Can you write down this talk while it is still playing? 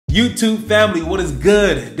YouTube family, what is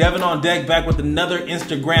good? DevanOnDeck back with another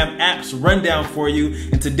Instagram apps rundown for you.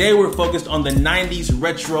 And today we're focused on the 90s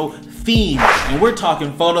retro theme. And we're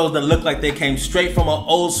talking photos that look like they came straight from an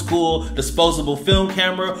old school disposable film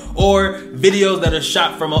camera or videos that are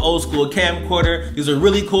shot from an old school camcorder. These are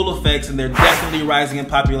really cool effects and they're definitely rising in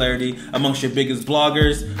popularity amongst your biggest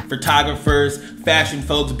bloggers, photographers, fashion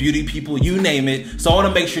folks, beauty people, you name it. So I want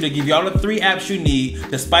to make sure to give y'all the 3 apps you need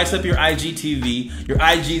to spice up your IGTV, your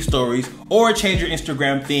IG stories, or change your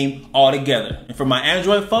Instagram theme altogether. And for my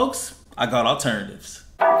Android folks, I got alternatives.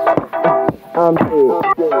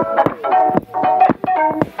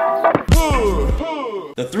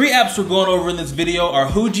 The 3 apps we're going over in this video are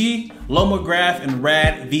Huji, LOMOGRAPH, and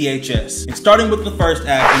RAD VHS. And starting with the first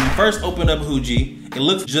app, when you first open up Huji, it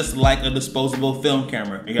looks just like a disposable film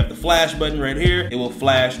camera. You have the flash button right here. It will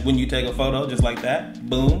flash when you take a photo, just like that,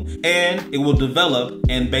 boom. And it will develop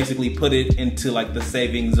and basically put it into like the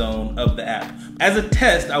saving zone of the app. As a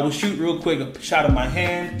test, I will shoot real quick a shot of my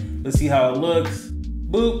hand. Let's see how it looks.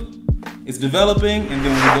 Boop. It's developing, and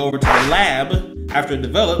then when we go over to the lab, after it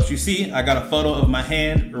develops, you see I got a photo of my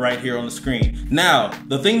hand right here on the screen. Now,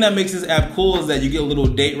 the thing that makes this app cool is that you get a little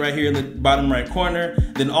date right here in the bottom right corner.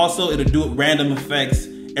 Then also it'll do random effects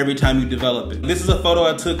every time you develop it. This is a photo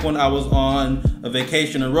I took when I was on a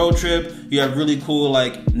vacation, a road trip. You have really cool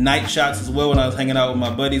like night shots as well when I was hanging out with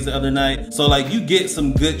my buddies the other night. So like you get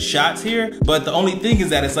some good shots here, but the only thing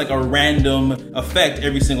is that it's like a random effect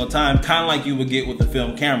every single time, kind of like you would get with the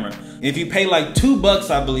film camera. If you pay like $2,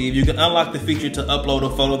 I believe, you can unlock the feature to upload a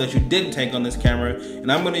photo that you didn't take on this camera. And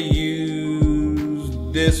I'm gonna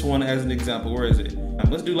use this one as an example. Where is it?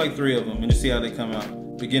 Let's do like 3 of them and just see how they come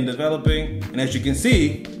out. Begin developing, and as you can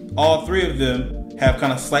see, all 3 of them have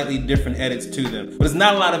kind of slightly different edits to them. But there's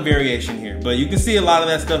not a lot of variation here, but you can see a lot of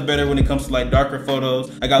that stuff better when it comes to like darker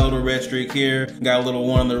photos. I got a little red streak here, got a little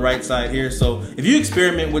one on the right side here. So if you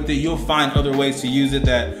experiment with it, you'll find other ways to use it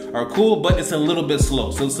that are cool, but it's a little bit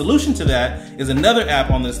slow. So the solution to that is another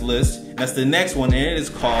app on this list. That's the next one, and it is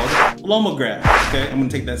called LOMOGRAPH. Okay, I'm gonna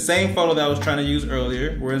take that same photo that I was trying to use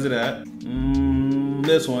earlier. Where is it at?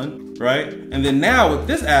 This one, right? And then now with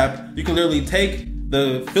this app, you can literally take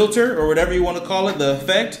the filter or whatever you want to call it, the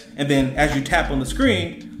effect, and then as you tap on the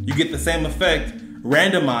screen, you get the same effect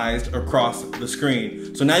randomized across the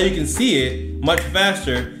screen. So now you can see it much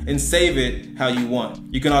faster and save it how you want.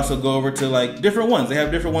 You can also go over to like different ones. They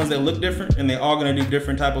have different ones that look different and they're all gonna do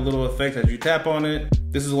different type of little effects as you tap on it.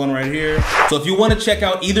 This is one right here. So if you wanna check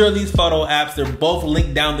out either of these photo apps, they're both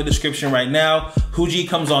linked down in the description right now. Huji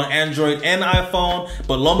comes on Android and iPhone,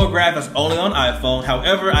 but LOMOGRAPH is only on iPhone.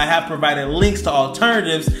 However, I have provided links to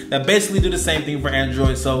alternatives that basically do the same thing for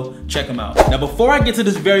Android, so check them out. Now before I get to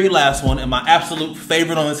this very last one and my absolute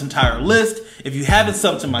favorite on this entire list, if you haven't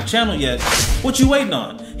subbed to my channel yet, what you waiting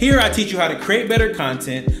on? Here I teach you how to create better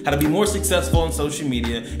content, how to be more successful on social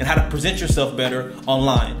media, and how to present yourself better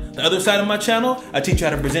online. The other side of my channel, I teach you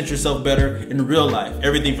how to present yourself better in real life.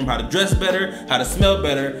 Everything from how to dress better, how to smell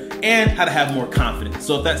better, and how to have more confidence.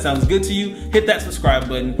 So if that sounds good to you, hit that subscribe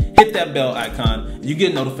button, hit that bell icon, and you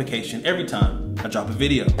get a notification every time I drop a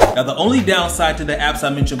video. Now the only downside to the apps I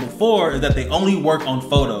mentioned before is that they only work on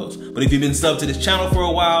photos. But if you've been subbed to this channel for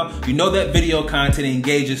a while, you know that video content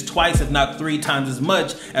engages twice if not 3 times as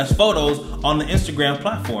much as photos on the Instagram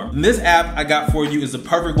platform. And this app I got for you is the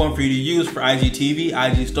perfect one for you to use for IGTV,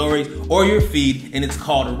 IG stories, or your feed, and it's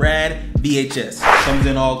called RAD VHS. Comes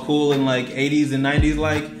in all cool in like 80s and 90s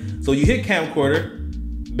like. So you hit camcorder,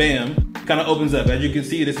 bam, kind of opens up. As you can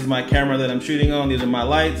see, this is my camera that I'm shooting on. These are my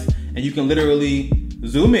lights. And you can literally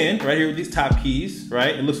zoom in right here with these top keys,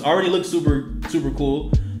 right? It already looks super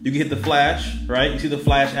cool. You can hit the flash, right? You see the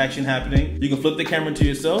flash action happening. You can flip the camera to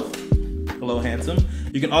yourself. Hello, handsome.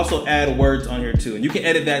 You can also add words on here too. And you can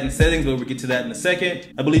edit that in settings, but we'll get to that in a second.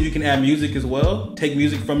 I believe you can add music as well. Take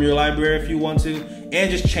music from your library if you want to, and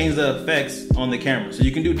just change the effects on the camera. So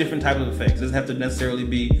you can do different types of effects. It doesn't have to necessarily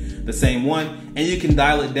be the same one. And you can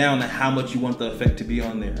dial it down to how much you want the effect to be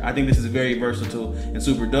on there. I think this is very versatile and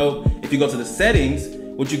super dope. If you go to the settings,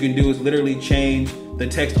 what you can do is literally change the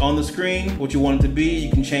text on the screen, what you want it to be.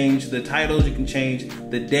 You can change the titles, you can change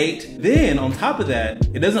the date. Then on top of that,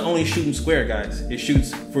 it doesn't only shoot in square, guys. It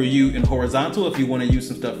shoots for you in horizontal if you want to use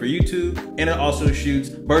some stuff for YouTube. And it also shoots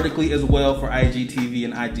vertically as well for IGTV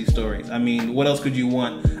and IG stories. I mean, what else could you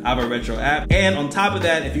want out of a retro app? And on top of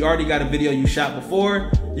that, if you already got a video you shot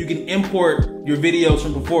before, you can import your videos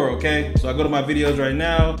from before, okay? So I go to my videos right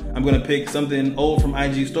now. I'm gonna pick something old from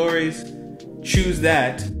IG stories, choose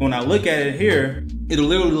that. When I look at it here, it'll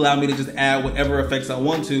literally allow me to just add whatever effects I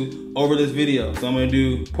want to over this video. So I'm gonna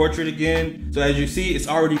do portrait again. So as you see, it's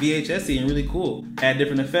already VHS-y and really cool. Add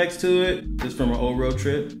different effects to it, just from an old road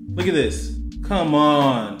trip. Look at this, come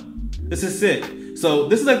on. This is sick. So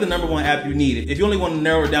this is like the #1 app you need. If you only want to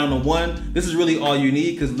narrow it down to one, this is really all you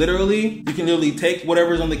need, because literally, you can literally take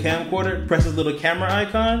whatever's on the camcorder, press this little camera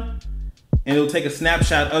icon, and it'll take a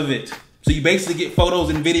snapshot of it. So you basically get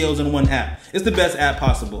photos and videos in one app. It's the best app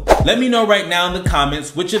possible. Let me know right now in the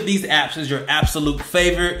comments which of these apps is your absolute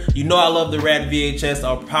favorite. You know I love the RAD VHS.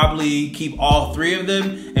 I'll probably keep all 3 of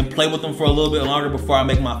them and play with them for a little bit longer before I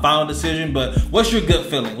make my final decision. But what's your gut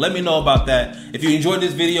feeling? Let me know about that. If you enjoyed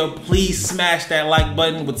this video, please smash that like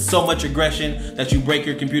button with so much aggression that you break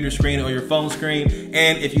your computer screen or your phone screen.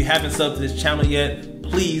 And if you haven't subbed to this channel yet,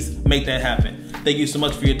 please make that happen. Thank you so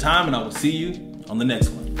much for your time, and I will see you on the next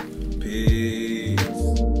one. Peace.